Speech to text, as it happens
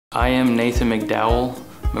I am Nathan McDowell,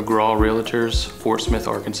 McGraw Realtors, Fort Smith,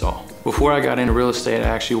 Arkansas. Before I got into real estate, I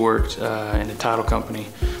actually worked in a title company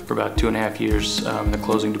for about 2.5 years in the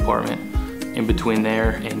closing department. In between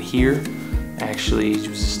there and here, I actually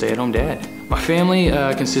was a stay-at-home dad. My family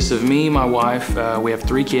consists of me, my wife, we have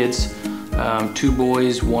 3 kids, 2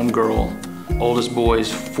 boys, 1 girl. Oldest boy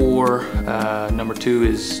is 4, number 2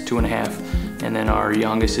 is 2.5, and then our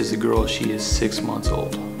youngest is a girl, she is 6 months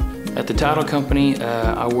old. At the title company,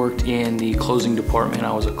 I worked in the closing department.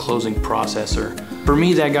 I was a closing processor. For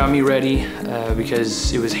me, that got me ready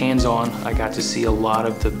because it was hands-on. I got to see a lot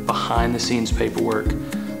of the behind-the-scenes paperwork.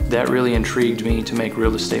 That really intrigued me to make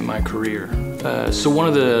real estate my career. So one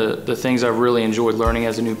of the things I've really enjoyed learning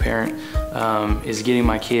as a new parent is getting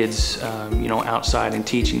my kids outside and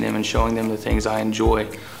teaching them and showing them the things I enjoy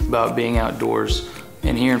about being outdoors.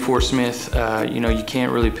 And here in Fort Smith, you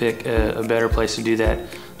can't really pick a better place to do that.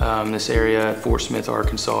 This area, Fort Smith,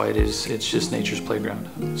 Arkansas, it's just nature's playground.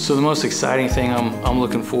 So the most exciting thing I'm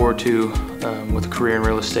looking forward to with a career in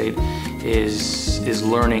real estate is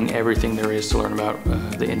learning everything there is to learn about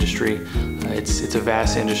the industry. It's a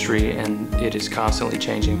vast industry and it is constantly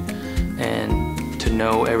changing. And to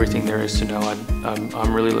know everything there is to know,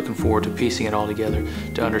 I'm really looking forward to piecing it all together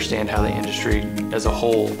to understand how the industry as a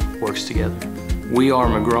whole works together. We are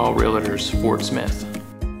McGraw Realtors, Fort Smith.